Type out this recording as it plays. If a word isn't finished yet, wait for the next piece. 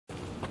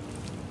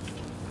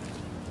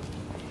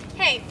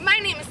Hey, my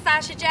name is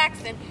Sasha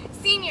Jackson,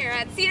 senior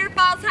at Cedar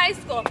Falls High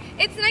School.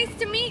 It's nice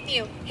to meet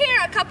you. Here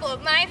are a couple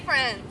of my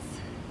friends.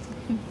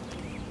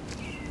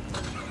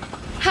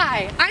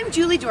 Hi, I'm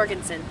Julie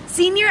Jorgensen,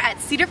 senior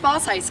at Cedar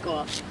Falls High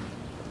School.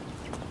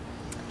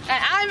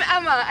 And I'm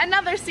Emma,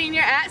 another senior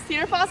at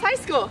Cedar Falls High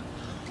School.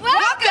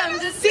 Welcome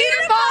to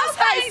Cedar Falls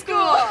High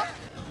School!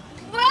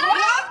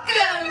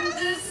 Welcome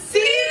to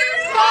Cedar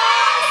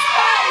Falls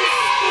High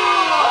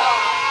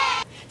School!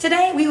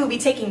 Today we will be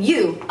taking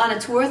you on a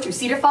tour through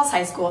Cedar Falls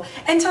High School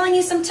and telling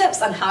you some tips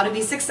on how to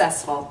be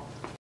successful.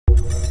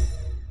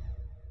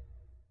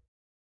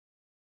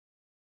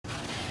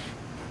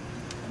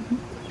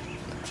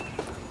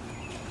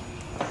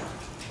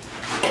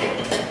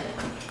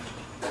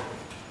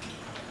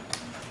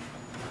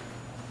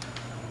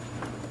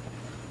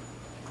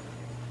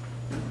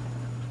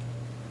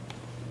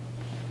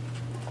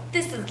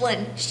 This is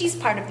Lynn. She's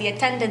part of the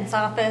attendance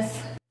office.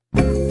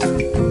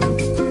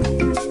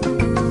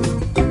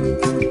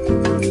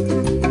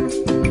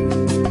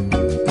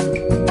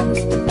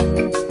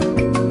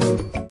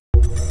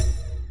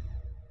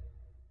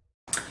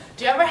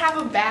 Do you ever have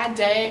a bad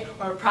day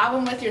or a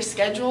problem with your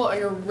schedule, or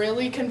you're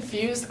really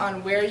confused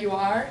on where you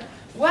are?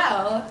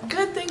 Well,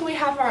 good thing we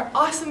have our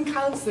awesome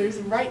counselors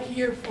right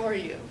here for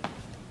you.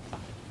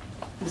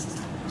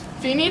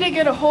 If you need to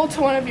get a hold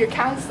to one of your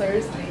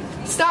counselors,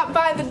 stop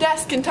by the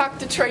desk and talk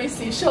to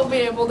Tracy. She'll be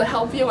able to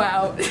help you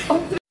out.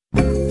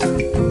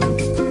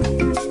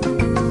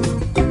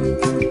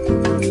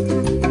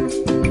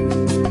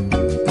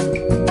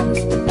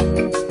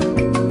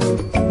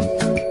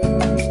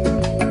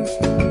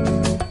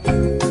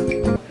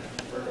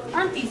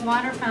 Aren't these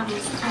water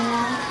fountains cool?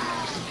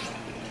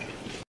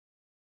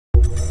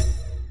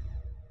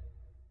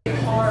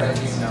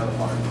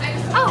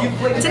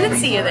 Oh, didn't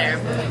see you there.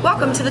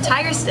 Welcome to the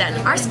Tiger's Den,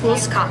 our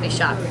school's coffee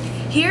shop.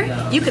 Here,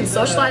 you can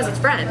socialize with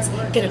friends,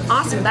 get an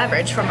awesome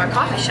beverage from our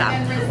coffee shop,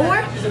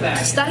 or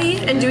study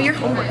and do your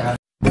homework.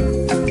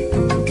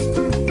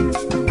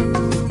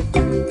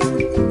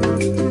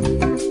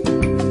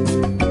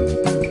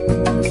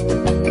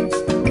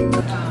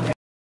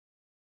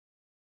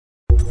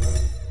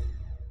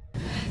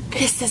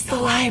 This is the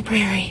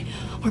library,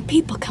 where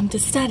people come to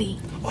study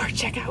or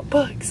check out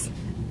books.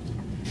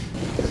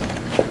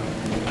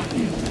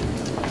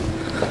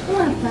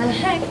 What the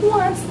heck?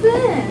 What's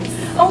this?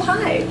 Oh,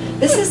 hi.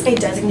 This is a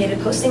designated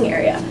posting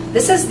area.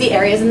 This is the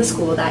areas in the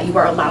school that you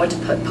are allowed to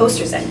put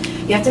posters in.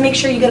 You have to make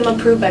sure you get them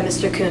approved by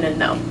Mr. Coonan,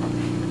 though.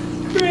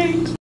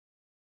 Great.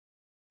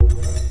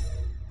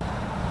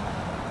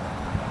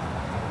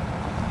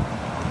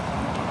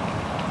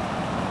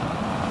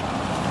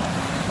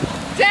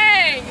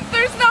 Dang,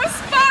 there's no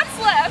spots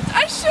left.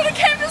 I should have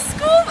came to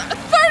school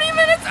 30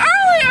 minutes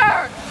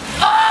earlier.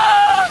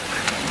 Oh!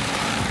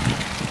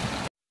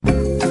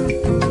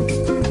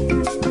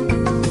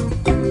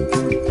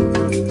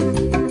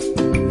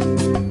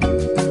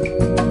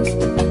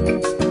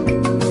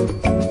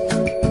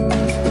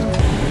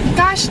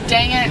 Gosh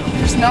dang it,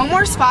 there's no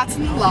more spots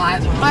in the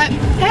lot, but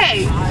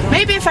hey,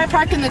 maybe if I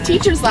park in the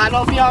teacher's lot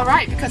I'll be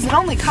alright because it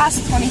only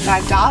costs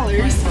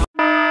 $25.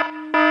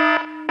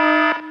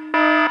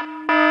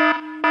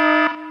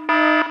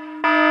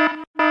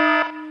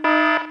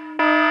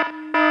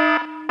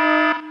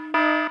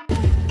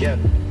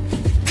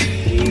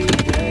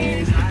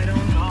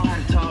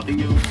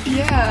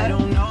 Yeah,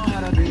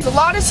 the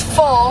lot is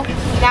full.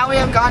 Now we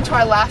have gone to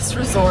our last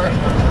resort,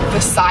 the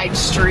side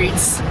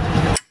streets.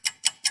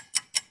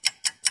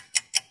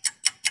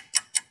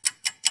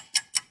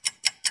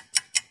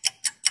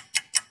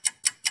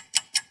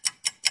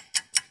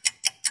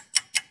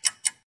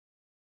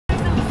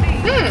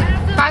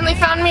 Finally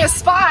found me a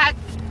spot.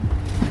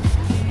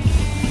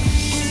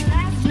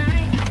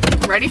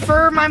 Ready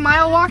for my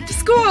mile walk to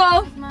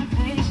school.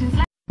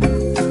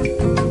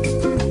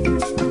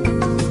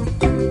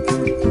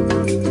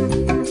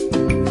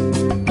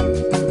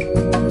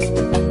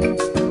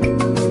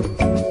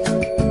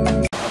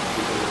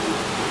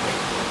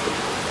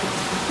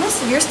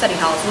 Most of your study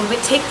halls will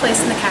take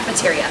place in the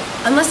cafeteria.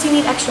 Unless you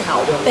need extra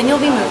help, then you'll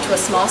be moved to a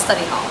small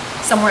study hall,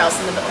 somewhere else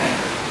in the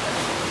building.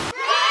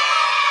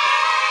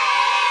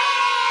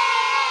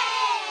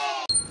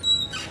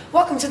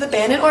 Welcome to the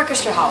Band and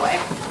Orchestra hallway.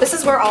 This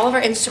is where all of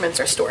our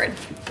instruments are stored.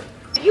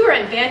 If you are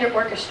in band or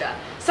orchestra,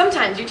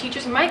 sometimes your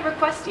teachers might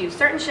request you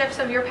certain shifts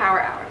of your power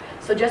hour,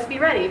 so just be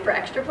ready for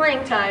extra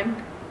playing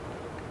time.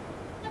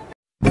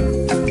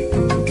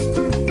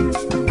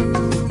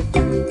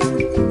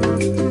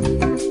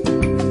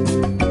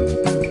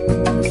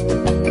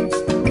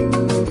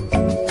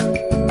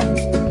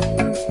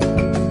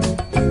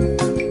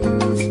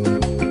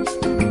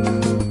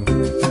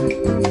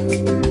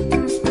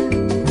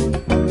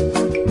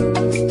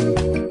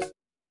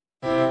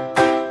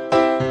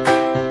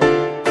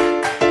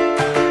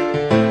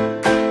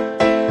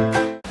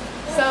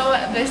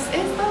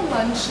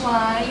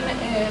 Line,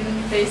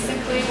 and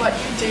basically what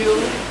you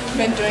do, I've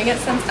been doing it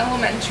since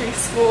elementary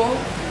school.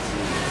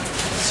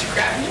 Just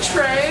grab your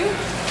tray,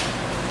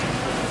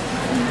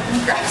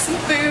 grab some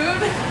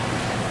food,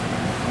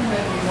 and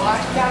then you walk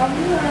down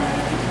the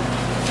line.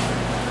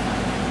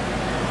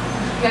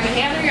 Then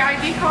hand her your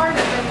ID card,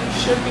 and then you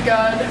should be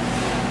good to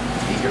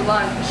eat your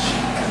lunch.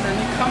 And then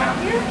you come out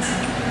here,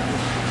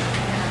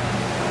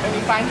 and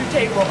you find your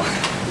table.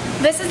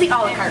 This is the a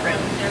la carte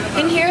room.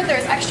 In here,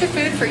 there's extra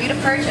food for you to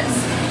purchase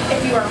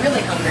if you are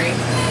really hungry.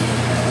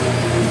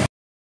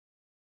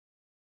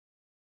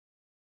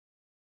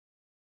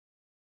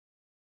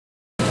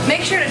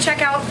 Make sure to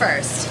check out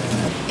first.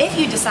 If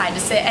you decide to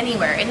sit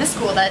anywhere in the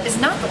school that is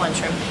not the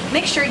lunchroom,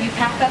 make sure you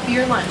pack up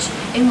your lunch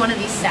in one of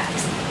these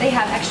sacks. They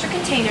have extra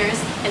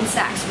containers and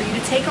sacks for you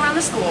to take around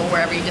the school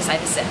wherever you decide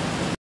to sit.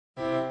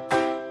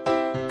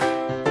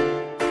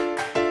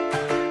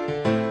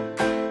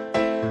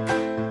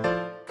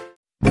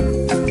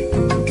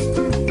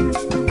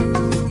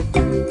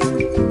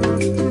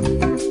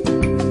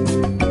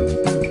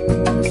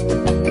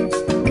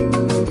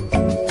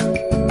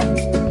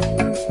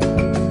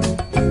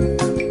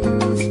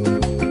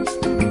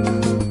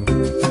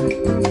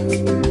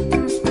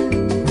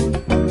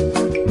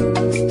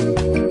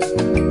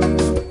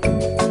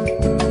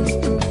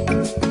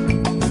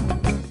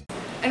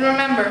 And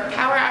remember,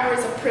 power hour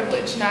is a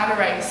privilege, not a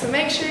right. So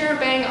make sure you're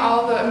obeying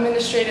all the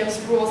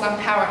administrative rules on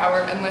power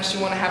hour unless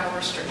you want to have a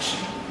restriction.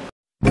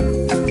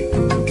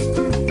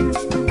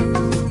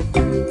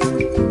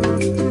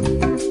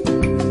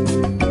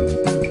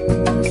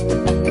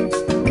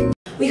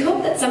 We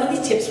hope that some of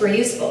these tips were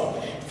useful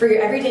for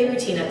your everyday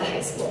routine at the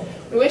high school.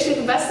 We wish you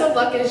the best of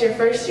luck as your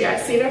first year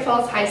at Cedar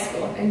Falls High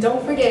School. And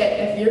don't forget,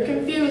 if you're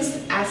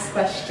confused, ask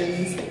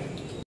questions.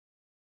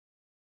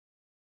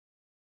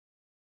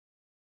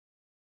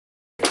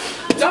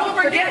 Don't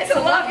forget to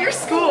love your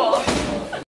school!